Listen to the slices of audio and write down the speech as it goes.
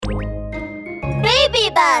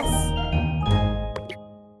Save us!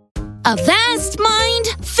 A vast mind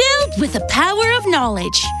filled with the power of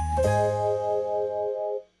knowledge.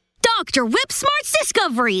 Dr. Whipsmart's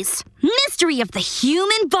discoveries. Mystery of the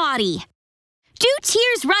human body. Do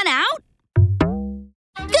tears run out?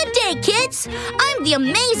 Good day, kids. I'm the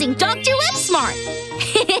amazing Dr. Whipsmart.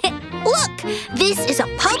 Look, this is a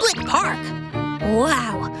public park.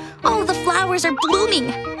 Wow, all the flowers are blooming.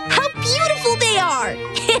 How beautiful they are.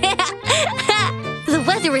 The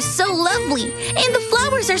weather is so lovely, and the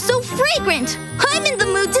flowers are so fragrant. I'm in the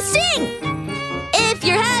mood to sing. If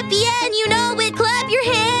you're happy and you know it, clap your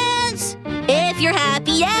hands. If you're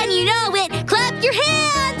happy and you know it, clap your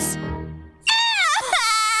hands.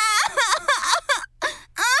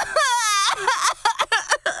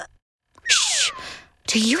 Shh!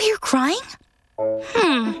 Do you hear crying?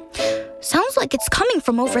 Sounds like it's coming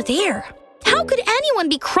from over there. How could anyone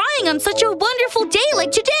be crying on such a wonderful day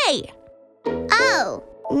like today? Oh,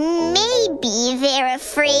 maybe they're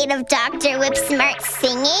afraid of Dr. Whipsmart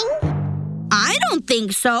singing? I don't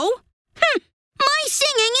think so. My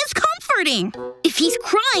singing is comforting. If he's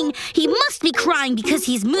crying, he must be crying because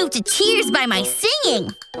he's moved to tears by my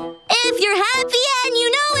singing. If you're happy and you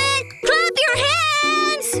know it, clap your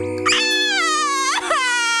hands.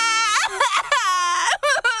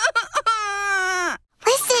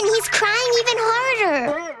 Listen, he's crying even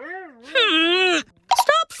harder.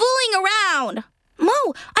 Stop fooling around.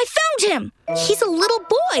 Mo, I found him. He's a little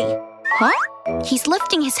boy. Huh? He's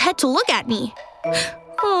lifting his head to look at me.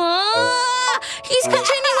 He's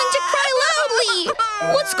continuing to cry loudly.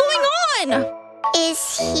 What's going on?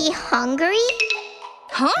 Is he hungry?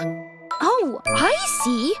 Huh? Oh, I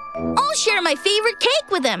see. I'll share my favorite cake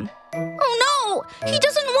with him. Oh no, he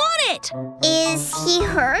doesn't want it. Is he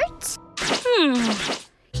hurt?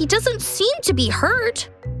 He doesn't seem to be hurt.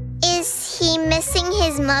 Is he missing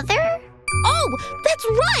his mother? Oh, that's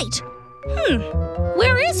right.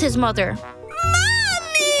 Where is his mother?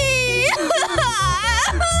 Mommy!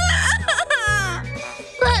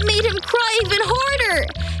 That made him cry even harder.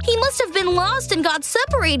 He must have been lost and got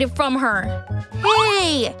separated from her.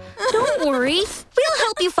 Hey, don't worry. We'll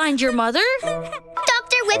help you find your mother.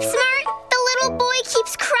 Dr. Whipsmart, the little boy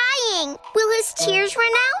keeps crying. Will his tears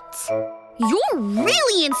run out? You're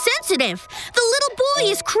really insensitive. The little boy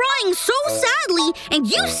is crying so sadly, and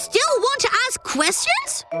you still want to ask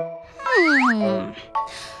questions?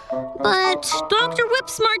 But Dr.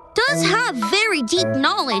 Whipsmart does have very deep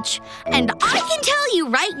knowledge, and I can tell you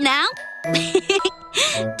right now,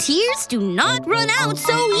 tears do not run out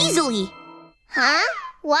so easily. Huh?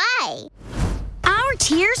 Why? Our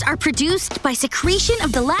tears are produced by secretion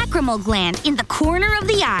of the lacrimal gland in the corner of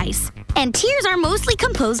the eyes. And tears are mostly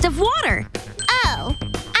composed of water. Oh,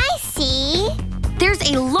 I see. There's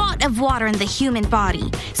a lot of water in the human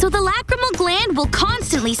body, so the lacrimal gland will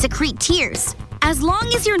constantly secrete tears. As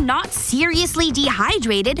long as you're not seriously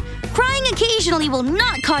dehydrated, crying occasionally will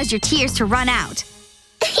not cause your tears to run out.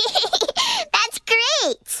 That's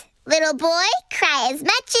great! Little boy, cry as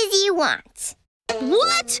much as you want.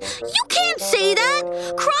 What? You can't say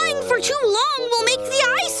that! Crying for too long will make the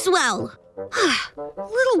eyes swell.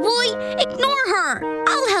 Little boy, ignore her.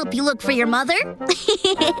 I'll help you look for your mother.